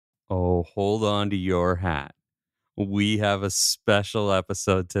Oh, hold on to your hat. We have a special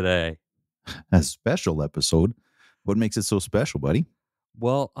episode today. A special episode? What makes it so special, buddy?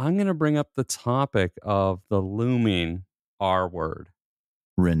 Well, I'm going to bring up the topic of the looming R word.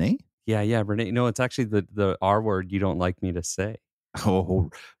 Renee? Yeah, Renee. No, it's actually the R word you don't like me to say. Oh,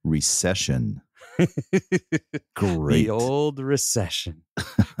 recession. Great. The old recession.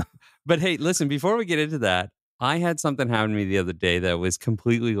 But hey, listen, before we get into that, I had something happen to me the other day that was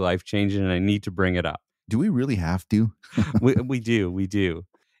completely life-changing, and I need to bring it up. Do we really have to? We do.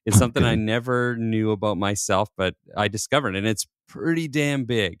 It's something I never knew about myself, but I discovered, and it's pretty damn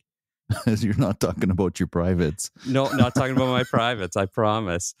big. You're not talking about your privates. No, not talking about my privates, I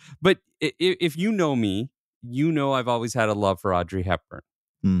promise. But if you know me, you know I've always had a love for Audrey Hepburn.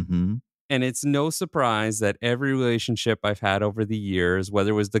 Mm-hmm. And it's no surprise that every relationship I've had over the years,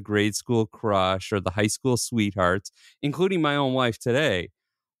 whether it was the grade school crush or the high school sweethearts, including my own wife today,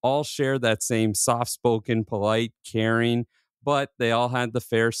 all share that same soft-spoken, polite, caring, but they all had the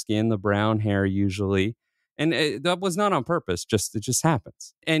fair skin, the brown hair usually. And that was not on purpose, it just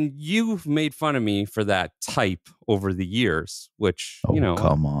happens. And you've made fun of me for that type over the years, which,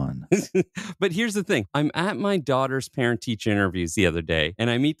 come on. But here's the thing. I'm at my daughter's parent-teacher interviews the other day, and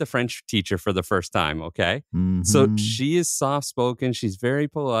I meet the French teacher for the first time, okay? Mm-hmm. So she is soft-spoken. She's very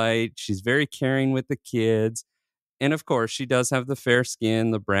polite. She's very caring with the kids. And of course, she does have the fair skin,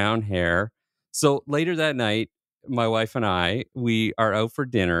 the brown hair. So later that night, my wife and I, we are out for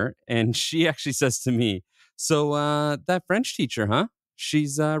dinner, and she actually says to me, "So that French teacher, huh?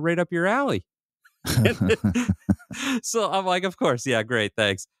 She's right up your alley." So I'm like, "Of course, yeah, great,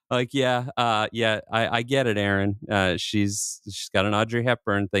 thanks." Like, I get it, Aaron. She's got an Audrey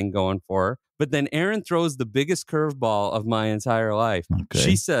Hepburn thing going for her. But then Aaron throws the biggest curveball of my entire life. Okay.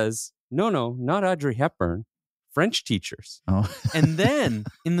 She says, "No, not Audrey Hepburn. French teachers." Oh. And then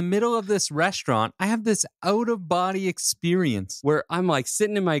in the middle of this restaurant, I have this out-of-body experience where I'm like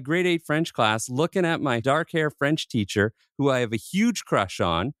sitting in my grade 8 French class looking at my dark hair French teacher who I have a huge crush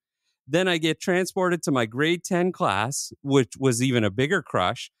on. Then I get transported to my grade 10 class, which was even a bigger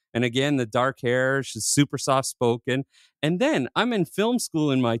crush. And again, the dark hair, she's super soft-spoken. And then I'm in film school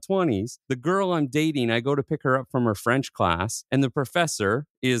in my 20s. The girl I'm dating, I go to pick her up from her French class, and the professor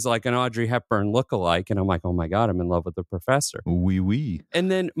is like an Audrey Hepburn lookalike. And I'm like, oh my God, I'm in love with the professor. Oui. And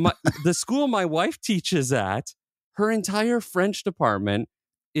then the school my wife teaches at, her entire French department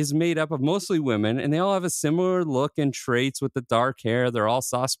is made up of mostly women, and they all have a similar look and traits with the dark hair. They're all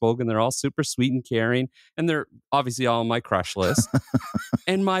soft-spoken. They're all super sweet and caring, and they're obviously all on my crush list.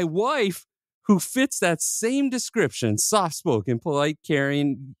 And my wife, who fits that same description, soft-spoken, polite,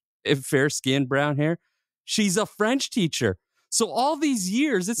 caring, fair-skinned, brown hair, she's a French teacher. So all these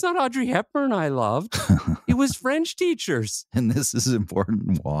years, it's not Audrey Hepburn I loved. It was French teachers. And this is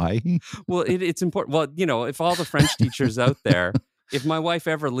important. Why? Well, it's important. Well, if all the French teachers out there, if my wife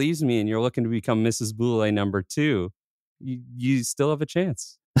ever leaves me and you're looking to become Mrs. Boulay number 2, you still have a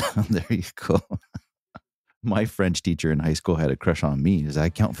chance. There you go. My French teacher in high school had a crush on me. Does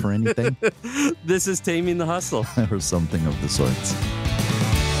that count for anything? This is Taming the Hustle. Or something of the sorts.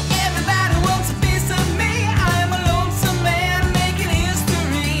 Everybody wants a piece of me. I'm a lonesome man making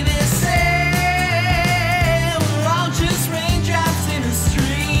history. They say we're all just raindrops in a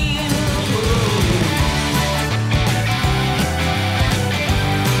stream.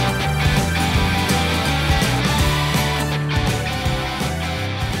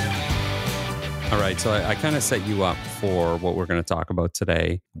 All right, so I kind of set you up for what we're going to talk about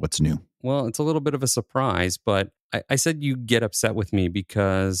today. What's new? Well, it's a little bit of a surprise, but I said you get upset with me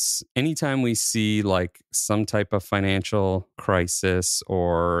because anytime we see like some type of financial crisis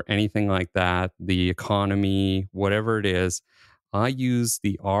or anything like that, the economy, whatever it is, I use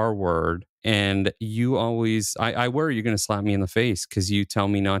the R word, and you always, I worry you're going to slap me in the face because you tell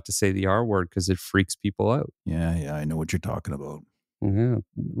me not to say the R word because it freaks people out. Yeah, I know what you're talking about. Yeah,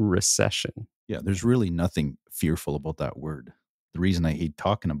 recession. Yeah, there's really nothing fearful about that word. The reason I hate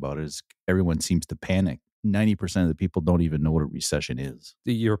talking about it is everyone seems to panic. 90% of the people don't even know what a recession is.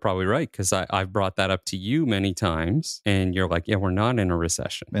 You're probably right, because I've brought that up to you many times, and you're like, yeah, we're not in a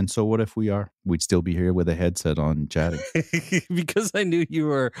recession. And so what if we are? We'd still be here with a headset on chatting. Because I knew you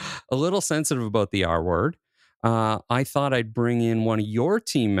were a little sensitive about the R word. I thought I'd bring in one of your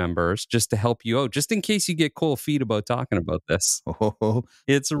team members just to help you out, just in case you get cold feet about talking about this. Oh,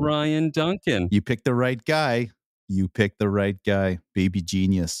 It's Ryan Duncan. you picked the right guy. Baby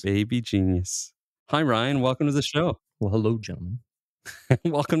genius. Baby genius. Hi, Ryan. Welcome to the show. Well, hello, gentlemen.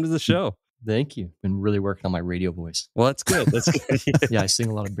 Welcome to the show. Thank you. Been really working on my radio voice. Well, that's good. That's good. Yeah, I sing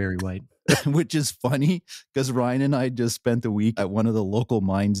a lot of Barry White. which is funny because Ryan and I just spent a week at one of the local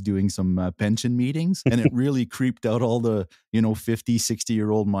mines doing some pension meetings, and it really creeped out all the 50,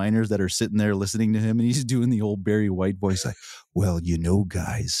 60-year-old miners that are sitting there listening to him, and he's doing the old Barry White voice like, well,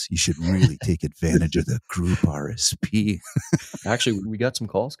 guys, you should really take advantage of the group RSP. Actually, we got some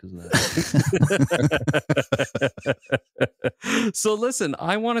calls because of that. So listen,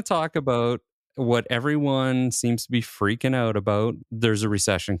 I want to talk about what everyone seems to be freaking out about. There's a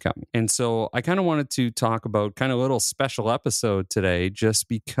recession coming. And so I kind of wanted to talk about kind of a little special episode today just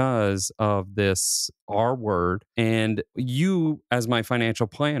because of this R word. And you, as my financial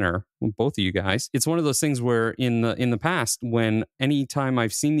planner, both of you guys, it's one of those things where in the past, when anytime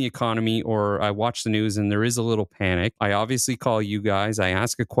I've seen the economy or I watch the news and there is a little panic, I obviously call you guys, I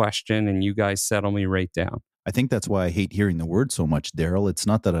ask a question, and you guys settle me right down. I think that's why I hate hearing the word so much, Darryl. It's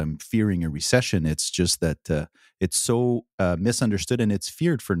not that I'm fearing a recession. It's just that it's so misunderstood and it's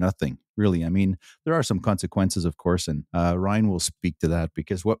feared for nothing, really. I mean, there are some consequences, of course, and Ryan will speak to that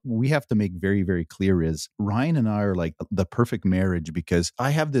because what we have to make very, very clear is Ryan and I are like the perfect marriage because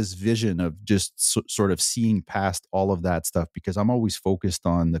I have this vision of just sort of seeing past all of that stuff because I'm always focused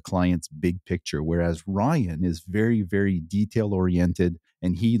on the client's big picture, whereas Ryan is very, very detail oriented.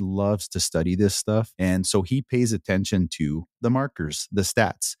 And he loves to study this stuff. And so he pays attention to the markers, the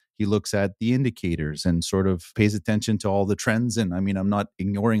stats. He looks at the indicators and sort of pays attention to all the trends. And I mean, I'm not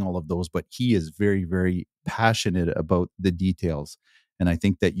ignoring all of those, but he is very, very passionate about the details. And I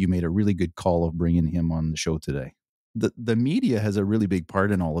think that you made a really good call of bringing him on the show today. The media has a really big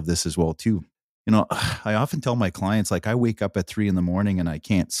part in all of this as well, too. I often tell my clients, like, I wake up at 3 a.m. and I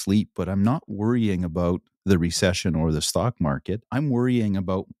can't sleep, but I'm not worrying about the recession or the stock market. I'm worrying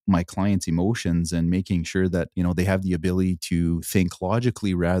about my clients' emotions and making sure that, they have the ability to think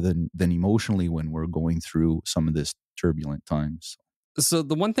logically rather than emotionally when we're going through some of this turbulent times. So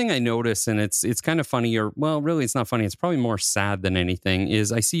the one thing I notice, and it's kind of funny, or well, really it's not funny, it's probably more sad than anything,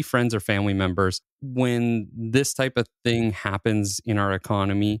 is I see friends or family members when this type of thing happens in our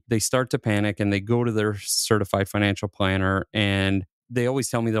economy, they start to panic and they go to their certified financial planner and they always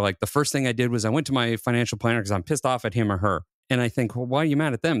tell me, they're like, the first thing I did was I went to my financial planner because I'm pissed off at him or her. And I think, well, why are you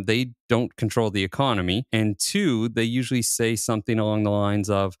mad at them? They don't control the economy. And two, they usually say something along the lines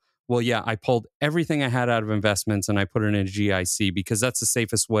of, well, yeah, I pulled everything I had out of investments and I put it in a GIC because that's the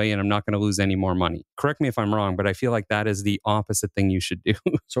safest way and I'm not going to lose any more money. Correct me if I'm wrong, but I feel like that is the opposite thing you should do.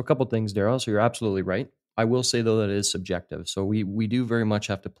 So a couple things, Darryl. So you're absolutely right. I will say, though, that it is subjective. So we do very much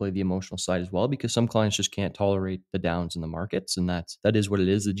have to play the emotional side as well because some clients just can't tolerate the downs in the markets. And that is what it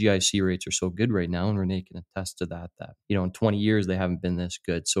is. The GIC rates are so good right now. And René can attest to that, in 20 years, they haven't been this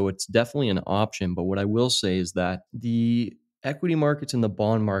good. So it's definitely an option. But what I will say is that the equity markets and the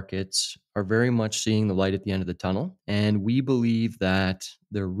bond markets are very much seeing the light at the end of the tunnel. And we believe that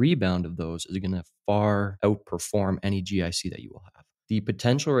the rebound of those is going to far outperform any GIC that you will have. The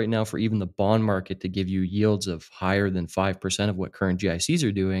potential right now for even the bond market to give you yields of higher than 5% of what current GICs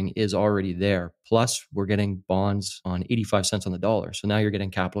are doing is already there. Plus, we're getting bonds on 85 cents on the dollar. So now you're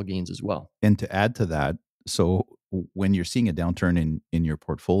getting capital gains as well. And to add to that, so when you're seeing a downturn in your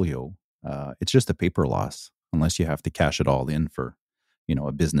portfolio, it's just a paper loss. Unless you have to cash it all in for,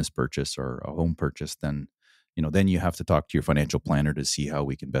 a business purchase or a home purchase, then you have to talk to your financial planner to see how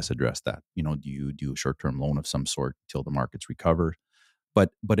we can best address that. Do you do a short-term loan of some sort till the markets recover?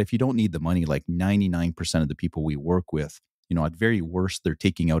 But if you don't need the money, like 99% of the people we work with, at very worst, they're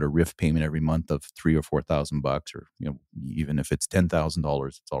taking out a RIF payment every month of $3,000 or $4,000, or even if it's $10,000,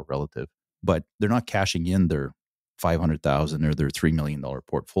 it's all relative. But they're not cashing in their $500,000 or their $3 million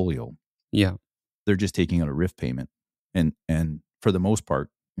portfolio. Yeah. They're just taking out a RIF payment. And for the most part,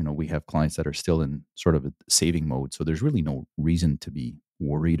 we have clients that are still in sort of a saving mode. So there's really no reason to be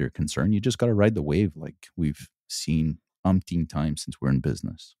worried or concerned. You just got to ride the wave like we've seen umpteen times since we're in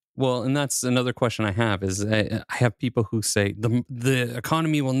business. Well, and that's another question I have is I have people who say the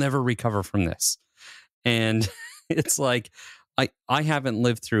economy will never recover from this. And it's like, I haven't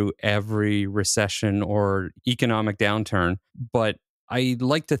lived through every recession or economic downturn, but I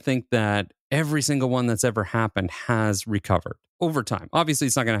like to think that every single one that's ever happened has recovered over time. Obviously,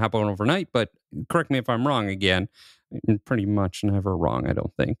 it's not going to happen overnight, but correct me if I'm wrong again. I'm pretty much never wrong, I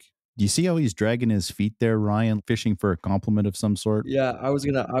don't think. Do you see how he's dragging his feet there, Ryan, fishing for a compliment of some sort? Yeah, I was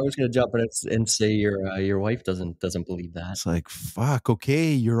gonna jump in and say your wife doesn't believe that. It's like, fuck,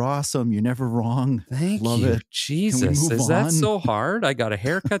 okay, you're awesome. You're never wrong. Thank Love you. it. Jesus, is that so hard? I got a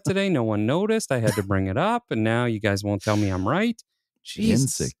haircut today. No one noticed. I had to bring it up, and now you guys won't tell me I'm right.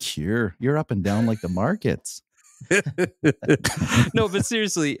 Jesus. Insecure. You're up and down like the markets. No, but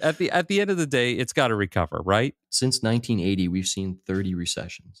seriously, at the end of the day, it's got to recover, right? Since 1980, we've seen 30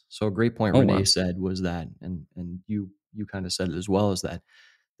 recessions. So a great point Oh, Renee wow. said was that, and you kind of said it as well, is that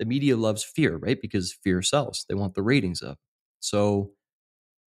the media loves fear, right? Because fear sells. They want the ratings up. So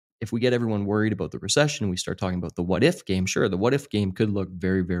if we get everyone worried about the recession, we start talking about the what if game. Sure, the what if game could look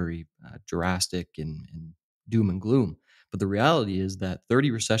very, very drastic and doom and gloom. But the reality is that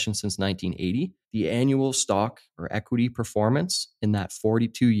 30 recessions since 1980, the annual stock or equity performance in that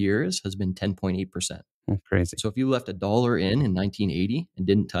 42 years has been 10.8%. Crazy. So if you left $1 in 1980 and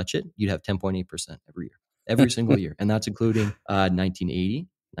didn't touch it, you'd have 10.8% every year, every single year. And that's including 1980,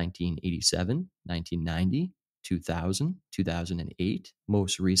 1987, 1990, 2000, 2008,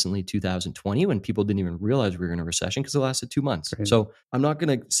 most recently 2020, when people didn't even realize we were in a recession because it lasted 2 months. Crazy. So I'm not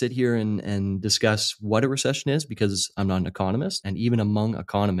going to sit here and discuss what a recession is because I'm not an economist. And even among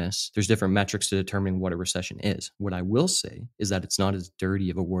economists, there's different metrics to determine what a recession is. What I will say is that it's not as dirty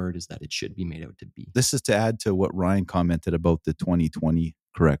of a word as that it should be made out to be. This is to add to what Ryan commented about the 2020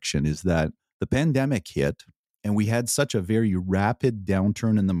 correction, is that the pandemic hit and we had such a very rapid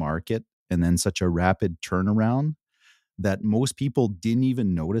downturn in the market and then such a rapid turnaround that most people didn't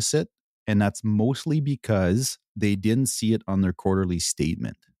even notice it. And that's mostly because they didn't see it on their quarterly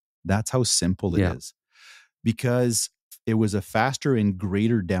statement. That's how simple it is. Because it was a faster and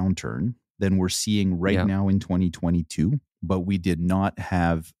greater downturn than we're seeing right now in 2022, but we did not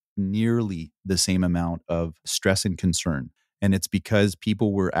have nearly the same amount of stress and concern. And it's because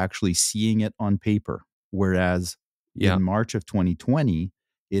people were actually seeing it on paper. Whereas in March of 2020,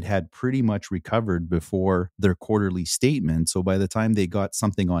 it had pretty much recovered before their quarterly statement. So by the time they got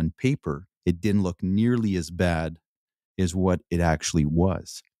something on paper, it didn't look nearly as bad as what it actually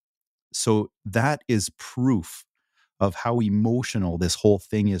was. So that is proof of how emotional this whole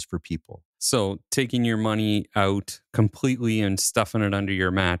thing is for people. So taking your money out completely and stuffing it under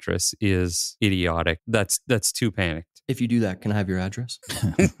your mattress is idiotic. That's too panicked. If you do that, can I have your address?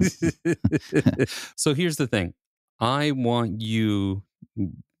 So here's the thing. I want you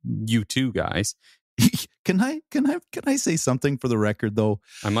two guys. Can I say something for the record though?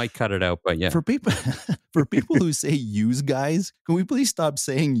 I might cut it out, but yeah. For people who say use guys, can we please stop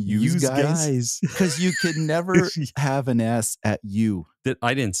saying use guys? Because you can never have an S at you.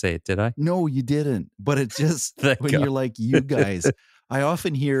 I didn't say it, did I? No, you didn't. But it just when you're like you guys, I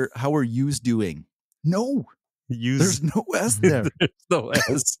often hear, how are yous doing? No. There's no S there. There's no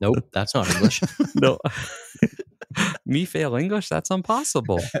S. Nope, that's not English. No. Me fail English? That's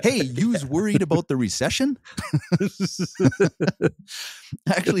impossible. Hey, you's worried about the recession?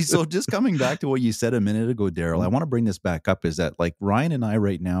 Actually, so just coming back to what you said a minute ago, Darryl, I want to bring this back up, is that like Ryan and I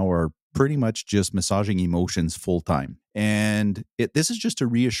right now are pretty much just massaging emotions full time. And this is just to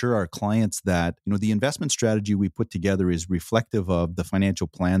reassure our clients that, the investment strategy we put together is reflective of the financial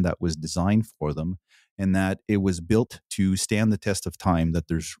plan that was designed for them, and that it was built to stand the test of time, that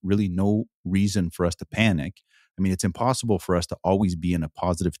there's really no reason for us to panic. I mean, it's impossible for us to always be in a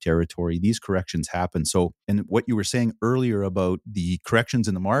positive territory. These corrections happen. So, and what you were saying earlier about the corrections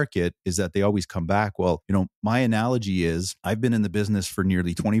in the market is that they always come back. Well, my analogy is I've been in the business for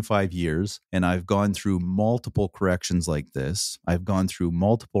nearly 25 years and I've gone through multiple corrections like this. I've gone through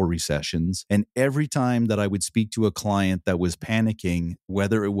multiple recessions. And every time that I would speak to a client that was panicking,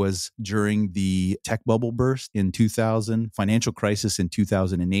 whether it was during the tech bubble burst in 2000, financial crisis in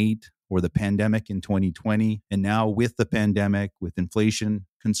 2008, or the pandemic in 2020. And now with the pandemic, with inflation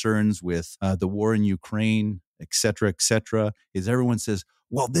concerns, with the war in Ukraine, et cetera, is everyone says,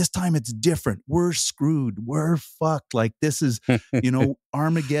 well, this time it's different. We're screwed. We're fucked. Like this is,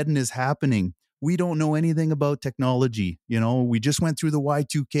 Armageddon is happening. We don't know anything about technology. We just went through the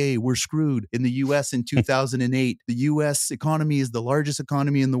Y2K. We're screwed. In the US in 2008, the US economy is the largest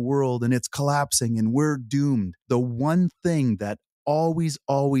economy in the world and it's collapsing and we're doomed. The one thing that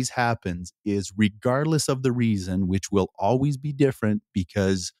always happens is, regardless of the reason, which will always be different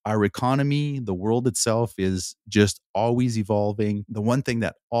because our economy, the world itself is just always evolving. The one thing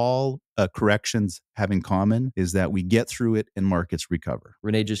that all corrections have in common is that we get through it and markets recover.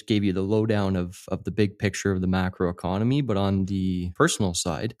 Renee just gave you the lowdown of the big picture of the macro economy, but on the personal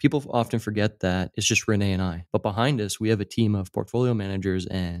side, people often forget that it's just Renee and I. But behind us, we have a team of portfolio managers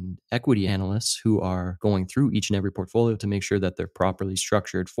and equity analysts who are going through each and every portfolio to make sure that they're properly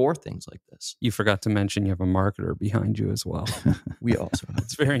structured for things like this. You forgot to mention you have a marketer behind you as well. We also have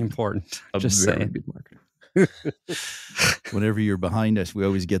It's very important. a Just very saying. good marketer. Whenever you're behind us, we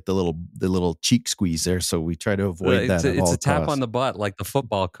always get the little cheek squeeze there. So we try to avoid that at It's all a tap costs. on the butt like the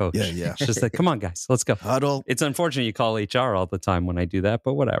football coach. Yeah. It's just like, come on, guys, let's go. Huddle. It's unfortunate you call HR all the time when I do that,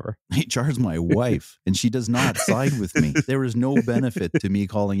 but whatever. HR is my wife, and she does not side with me. There is no benefit to me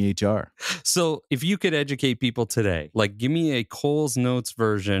calling HR. So if you could educate people today, like give me a Cole's Notes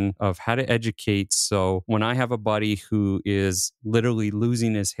version of how to educate. So when I have a buddy who is literally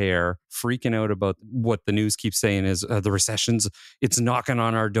losing his hair, freaking out about what the news keeps saying is the recession's, it's knocking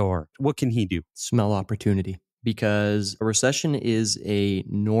on our door. What can he do? Smell opportunity. Because a recession is a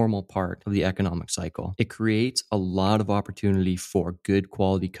normal part of the economic cycle. It creates a lot of opportunity for good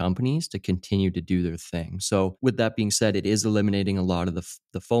quality companies to continue to do their thing. So with that being said, it is eliminating a lot of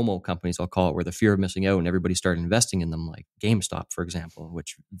the FOMO companies, I'll call it, where the fear of missing out and everybody started investing in them, like GameStop, for example,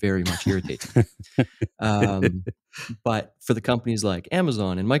 which very much irritates me. But for the companies like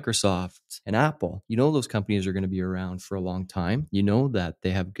Amazon and Microsoft and Apple, you know those companies are going to be around for a long time. You know that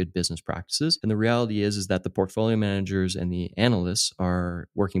they have good business practices. And the reality is that the portfolio managers and the analysts are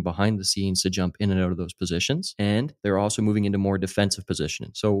working behind the scenes to jump in and out of those positions. And they're also moving into more defensive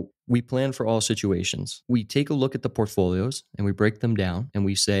positioning. So we plan for all situations. We take a look at the portfolios and we break them down and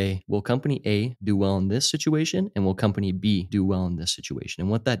we say, will company A do well in this situation? And will company B do well in this situation? And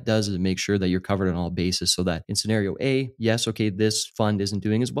what that does is make sure that you're covered on all bases so that in scenario A, yes, okay, this fund isn't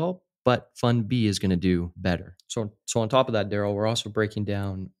doing as well, but fund B is going to do better. So on top of that, Darryl, we're also breaking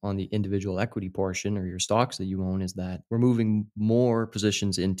down on the individual equity portion or your stocks that you own is that we're moving more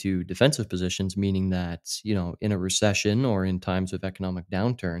positions into defensive positions, meaning that, you know, in a recession or in times of economic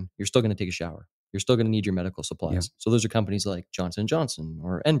downturn, you're still going to take a shower. You're still going to need your medical supplies. Yeah. So those are companies like Johnson & Johnson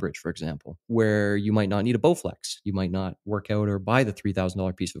or Enbridge, for example, where you might not need a Bowflex. You might not work out or buy the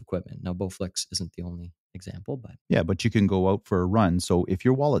 $3,000 piece of equipment. Now, Bowflex isn't the only example, but Yeah, but you can go out for a run. So if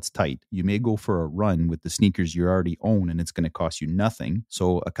your wallet's tight, you may go for a run with the sneakers you already own and it's going to cost you nothing.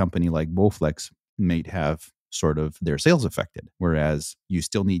 So a company like Bowflex might have sort of their sales affected, whereas you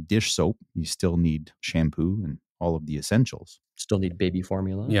still need dish soap, you still need shampoo and all of the essentials. still need baby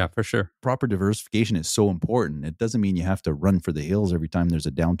formula. Yeah, for sure. Proper diversification is so important. It doesn't mean you have to run for the hills every time there's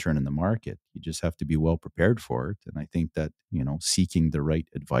a downturn in the market. You just have to be well prepared for it. And I think that, you know, seeking the right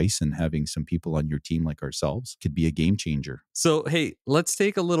advice and having some people on your team like ourselves could be a game changer. So, hey, let's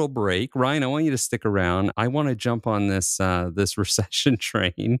take a little break. Ryan, I want you to stick around. I want to jump on this this recession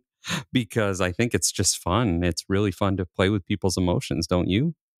train because I think it's just fun. It's really fun to play with people's emotions, don't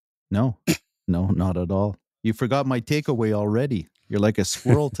you? No, not at all. You forgot my takeaway already. You're like a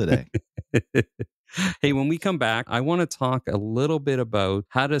squirrel today. Hey, when we come back, I want to talk a little bit about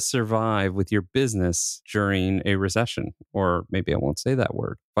how to survive with your business during a recession. Or maybe I won't say that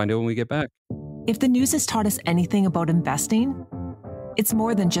word. Find out when we get back. If the news has taught us anything about investing, it's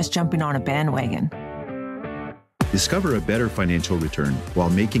more than just jumping on a bandwagon. Discover a better financial return while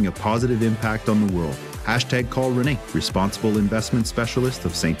making a positive impact on the world. Hashtag call René, responsible investment specialist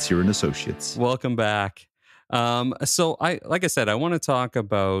of St. Cyr & Associates. Welcome back. So like I said, I want to talk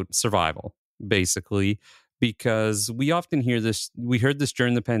about survival, basically, because we often hear this. We heard this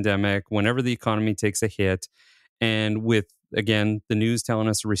during the pandemic, whenever the economy takes a hit. And with, again, the news telling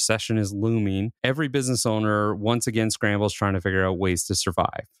us a recession is looming, every business owner once again scrambles trying to figure out ways to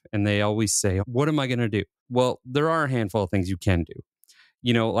survive. And they always say, what am I going to do? Well, there are a handful of things you can do.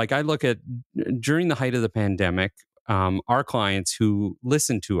 You know, like I look at during the height of the pandemic, our clients who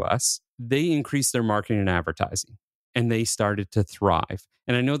listen to us, they increased their marketing and advertising and they started to thrive.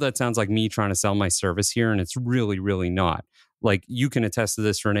 And I know that sounds like me trying to sell my service here, and it's really, really not. Like you can attest to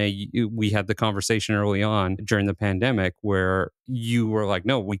this, Renee. We had the conversation early on during the pandemic where you were like,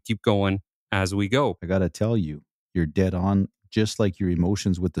 no, we keep going as we go. I got to tell you, you're dead on, just like your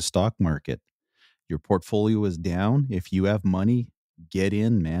emotions with the stock market. Your portfolio is down. If you have money, get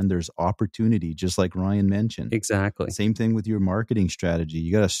in, man. There's opportunity, just like Ryan mentioned. Exactly. Same thing with your marketing strategy.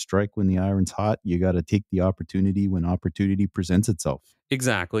 You got to strike when the iron's hot. You got to take the opportunity when opportunity presents itself.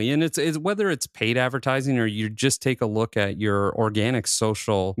 Exactly. And it's whether it's paid advertising or you just take a look at your organic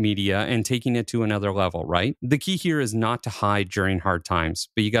social media and taking it to another level, right? The key here is not to hide during hard times,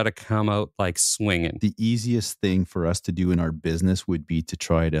 but you got to come out like swinging. The easiest thing for us to do in our business would be to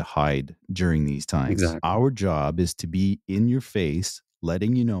try to hide during these times. Exactly. Our job is to be in your face,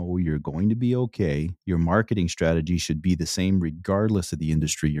 letting you know you're going to be okay. Your marketing strategy should be the same regardless of the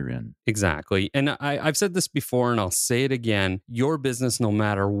industry you're in. Exactly. And I've said this before and I'll say it again. Your business, no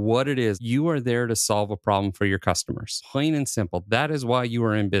matter what it is, you are there to solve a problem for your customers. Plain and simple. That is why you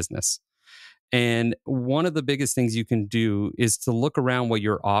are in business. And one of the biggest things you can do is to look around what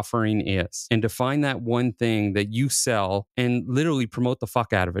your offering is and to find that one thing that you sell and literally promote the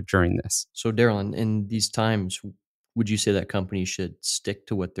fuck out of it during this. So, Daryl, in these times, would you say that companies should stick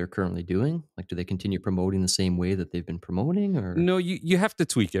to what they're currently doing? Like, do they continue promoting the same way that they've been promoting? Or No, you have to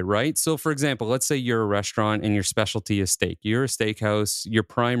tweak it, right? So, for example, let's say you're a restaurant and your specialty is steak. You're a steakhouse. Your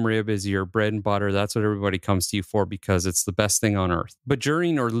prime rib is your bread and butter. That's what everybody comes to you for because it's the best thing on earth. But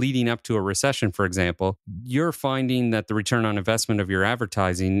during or leading up to a recession, for example, you're finding that the return on investment of your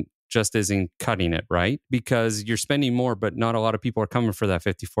advertising just isn't cutting it, right? Because you're spending more, but not a lot of people are coming for that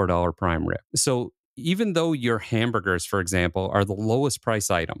 $54 prime rib. So even though your hamburgers, for example, are the lowest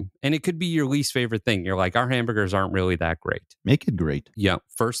price item, and it could be your least favorite thing, you're like, our hamburgers aren't really that great. Make it great. Yeah,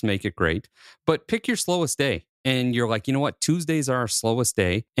 first make it great, but pick your slowest day. And you're like, you know what? Tuesdays are our slowest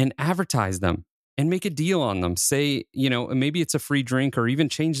day, and advertise them and make a deal on them. Say, maybe it's a free drink or even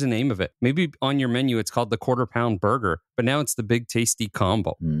change the name of it. Maybe on your menu, it's called the quarter-pound burger, but now it's the big tasty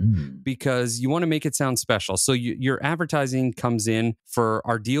combo because you want to make it sound special. So your advertising comes in for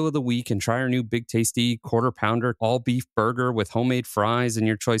our deal of the week and try our new big tasty quarter pounder all beef burger with homemade fries and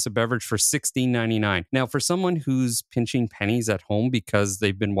your choice of beverage for $16.99. Now, for someone who's pinching pennies at home because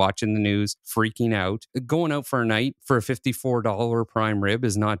they've been watching the news, freaking out, going out for a night for a $54 prime rib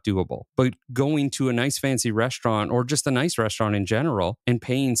is not doable. But going to a nice fancy restaurant or just a nice restaurant in general and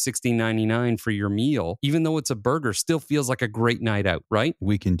paying $16.99 for your meal, even though it's a burger, still feels like a great night out, right?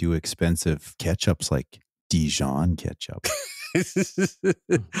 We can do expensive ketchups like Dijon ketchup.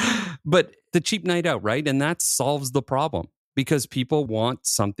 But the cheap night out, right? And that solves the problem because people want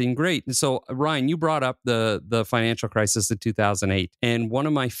something great. And so, Ryan, you brought up the financial crisis of 2008. And one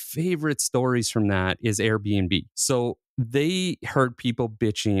of my favorite stories from that is Airbnb. So they heard people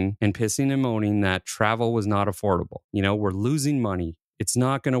bitching and pissing and moaning that travel was not affordable. We're losing money. It's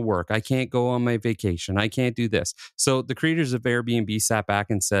not going to work. I can't go on my vacation. I can't do this. So the creators of Airbnb sat back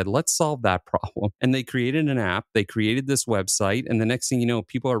and said, let's solve that problem. And they created an app. They created this website. And the next thing you know,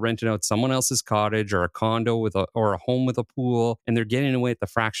 people are renting out someone else's cottage or a condo or a home with a pool. And they're getting away at the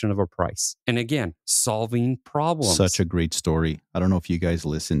fraction of a price. And again, solving problems. Such a great story. I don't know if you guys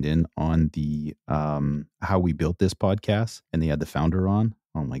listened in on the How We Built This podcast and they had the founder on.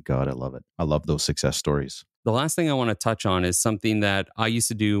 Oh my God, I love it. I love those success stories. The last thing I want to touch on is something that I used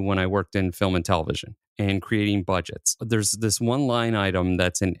to do when I worked in film and television and creating budgets. There's this one line item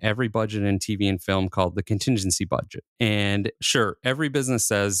that's in every budget in TV and film called the contingency budget. And sure, every business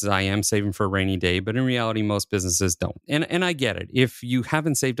says I am saving for a rainy day, but in reality, most businesses don't. And I get it. If you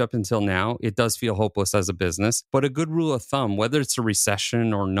haven't saved up until now, it does feel hopeless as a business. But a good rule of thumb, whether it's a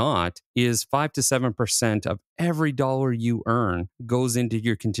recession or not, is 5 to 7% of every dollar you earn goes into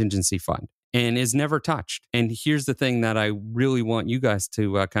your contingency fund and is never touched. And here's the thing that I really want you guys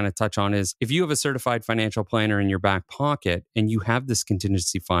to kind of touch on is if you have a certified financial planner in your back pocket and you have this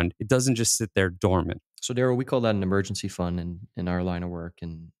contingency fund, it doesn't just sit there dormant. So, Daryl, we call that an emergency fund in our line of work.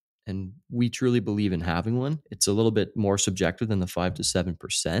 And we truly believe in having one. It's a little bit more subjective than the 5 to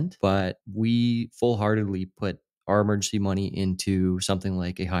 7%, but we full-heartedly put our emergency money into something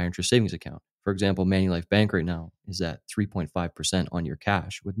like a high interest savings account. For example, Manulife Bank right now is at 3.5% on your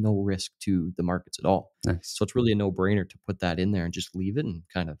cash with no risk to the markets at all. Nice. So it's really a no-brainer to put that in there and just leave it and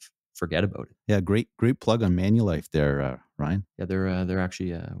kind of forget about it. Yeah, great plug on Manulife there, Ryan. Yeah, they're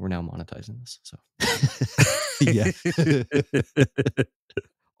actually we're now monetizing this. So Yeah.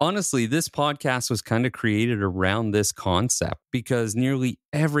 Honestly, this podcast was kind of created around this concept because nearly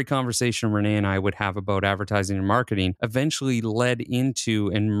every conversation René and I would have about advertising and marketing eventually led into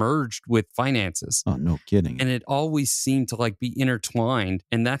and merged with finances. Oh, no kidding. And it always seemed to be intertwined.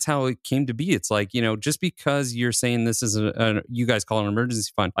 And that's how it came to be. It's like, just because you're saying this is you guys call it an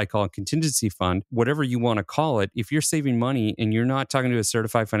emergency fund, I call it a contingency fund, whatever you want to call it. If you're saving money and you're not talking to a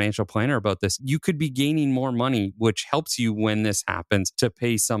certified financial planner about this, you could be gaining more money, which helps you when this happens to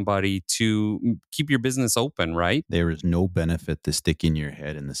pay somebody to keep your business open, right? There is no benefit to sticking your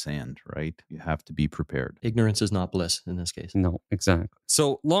head in the sand, right? You have to be prepared. ignorance is not bliss in this case. No, exactly.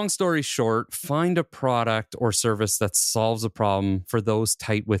 So long story short, find a product or service that solves a problem for those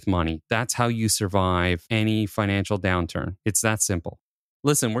tight with money. That's how you survive any financial downturn. It's that simple.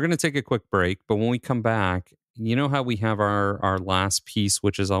 Listen, we're going to take a quick break, but when we come back, you know how we have our last piece,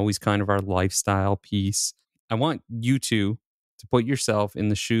 which is always kind of our lifestyle piece. I want you to put yourself in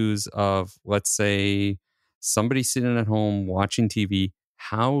the shoes of, let's say, somebody sitting at home watching TV.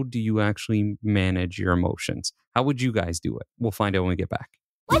 How do you actually manage your emotions? How would you guys do it? We'll find out when we get back.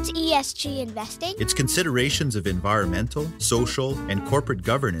 What's ESG investing? It's considerations of environmental, social, and corporate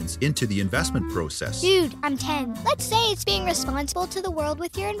governance into the investment process. Dude, I'm 10. Let's say it's being responsible to the world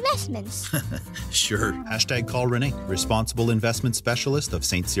with your investments. Sure. Call René, responsible investment specialist of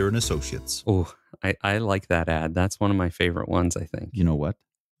St. Cyr and Associates. Oh, I like that ad. That's one of my favorite ones, I think. You know what?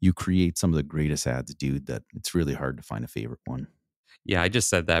 You create some of the greatest ads, dude, that it's really hard to find a favorite one. Yeah, I just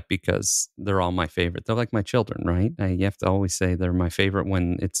said that because they're all my favorite. They're like my children, right? You have to always say they're my favorite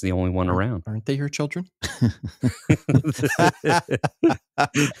when it's the only one around. Aren't they your children?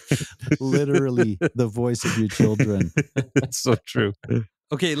 Literally the voice of your children. That's so true.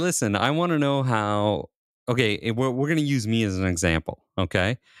 Okay, listen, I want to know how. Okay, we're going to use me as an example.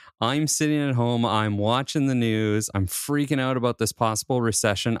 Okay, I'm sitting at home. I'm watching the news. I'm freaking out about this possible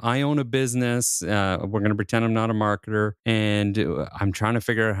recession. I own a business. We're going to pretend I'm not a marketer. And I'm trying to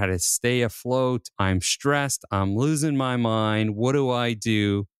figure out how to stay afloat. I'm stressed. I'm losing my mind. What do I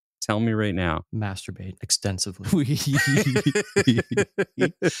do? Tell me right now. Masturbate extensively.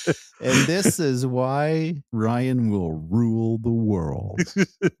 And this is why Ryan will rule the world.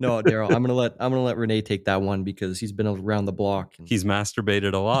 No, Darryl, I'm gonna let René take that one because he's been around the block. And He's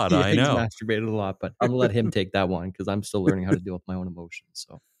masturbated a lot. yeah, I know. He's masturbated a lot, but I'm gonna let him take that one because I'm still learning how to deal with my own emotions.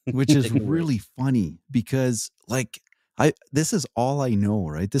 So, Which is Take it away. really funny because this is all I know,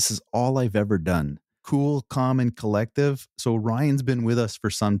 right? This is all I've ever done. Cool, calm, and collective. So Ryan's been with us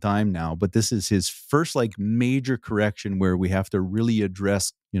for some time now, but this is his first major correction where we have to really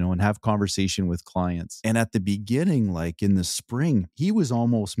address, and have conversation with clients. And at the beginning, in the spring, he was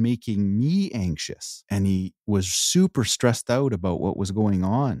almost making me anxious and he was super stressed out about what was going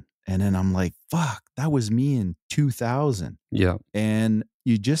on. And then I'm like, fuck, that was me in 2000. Yeah. And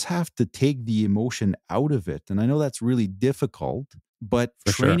you just have to take the emotion out of it. And I know that's really difficult, but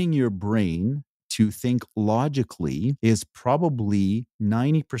For sure. training your brain to think logically is probably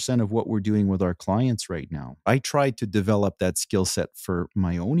 90% of what we're doing with our clients right now. I tried to develop that skill set for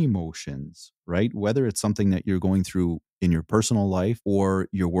my own emotions, right? Whether it's something that you're going through in your personal life or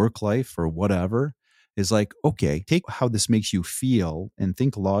your work life or whatever, is okay, take how this makes you feel and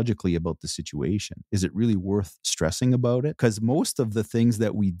think logically about the situation. Is it really worth stressing about it? Because most of the things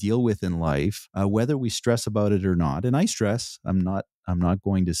that we deal with in life, whether we stress about it or not, and I stress, I'm not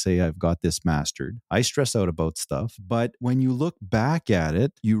going to say I've got this mastered. I stress out about stuff, but when you look back at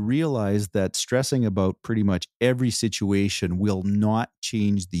it, you realize that stressing about pretty much every situation will not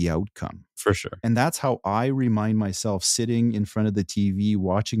change the outcome. For sure. And that's how I remind myself sitting in front of the TV,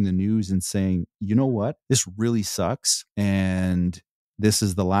 watching the news and saying, you know what? This really sucks. And this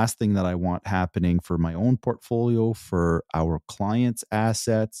is the last thing that I want happening for my own portfolio, for our clients'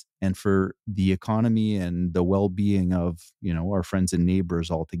 assets, and for the economy and the well-being of, our friends and neighbors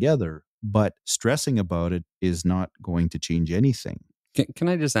altogether. But stressing about it is not going to change anything. Can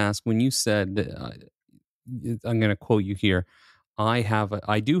I just ask, when you said, I'm going to quote you here,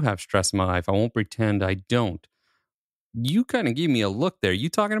 I do have stress in my life. I won't pretend I don't. You kind of gave me a look there. You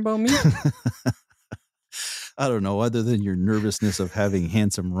talking about me? I don't know, other than your nervousness of having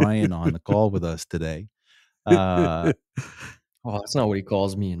handsome Ryan on the call with us today. oh, that's not what he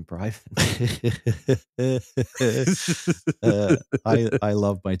calls me in private. I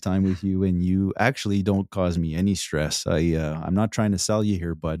love my time with you, and you actually don't cause me any stress. I'm not trying to sell you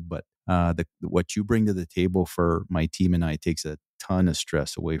here, bud, but what you bring to the table for my team and I takes a ton of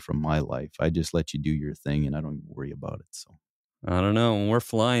stress away from my life. I just let you do your thing, and I don't worry about it. So. I don't know. When we're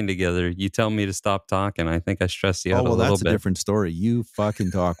flying together, you tell me to stop talking. I think I stress you out a little that's bit. A different story. You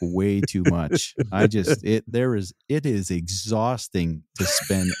fucking talk way too much. It is exhausting to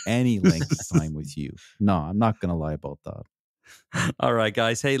spend any length of time with you. No, I'm not going to lie about that. All right,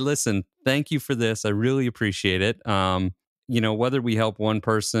 guys. Hey, listen, thank you for this. I really appreciate it. Whether we help one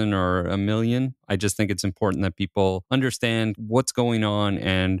person or a million, I just think it's important that people understand what's going on,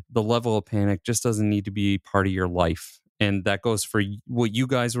 and the level of panic just doesn't need to be part of your life. And that goes for what you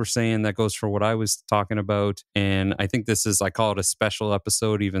guys were saying. That goes for what I was talking about. And I think this is, I call it a special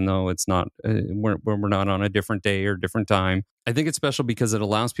episode, even though it's not, we're not on a different day or different time. I think it's special because it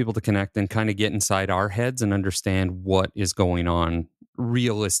allows people to connect and kind of get inside our heads and understand what is going on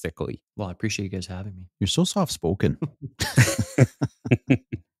realistically. Well, I appreciate you guys having me. You're so soft-spoken.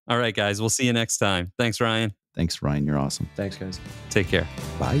 All right, guys. We'll see you next time. Thanks, Ryan. Thanks, Ryan. You're awesome. Thanks, guys. Take care.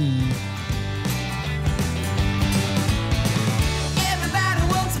 Bye.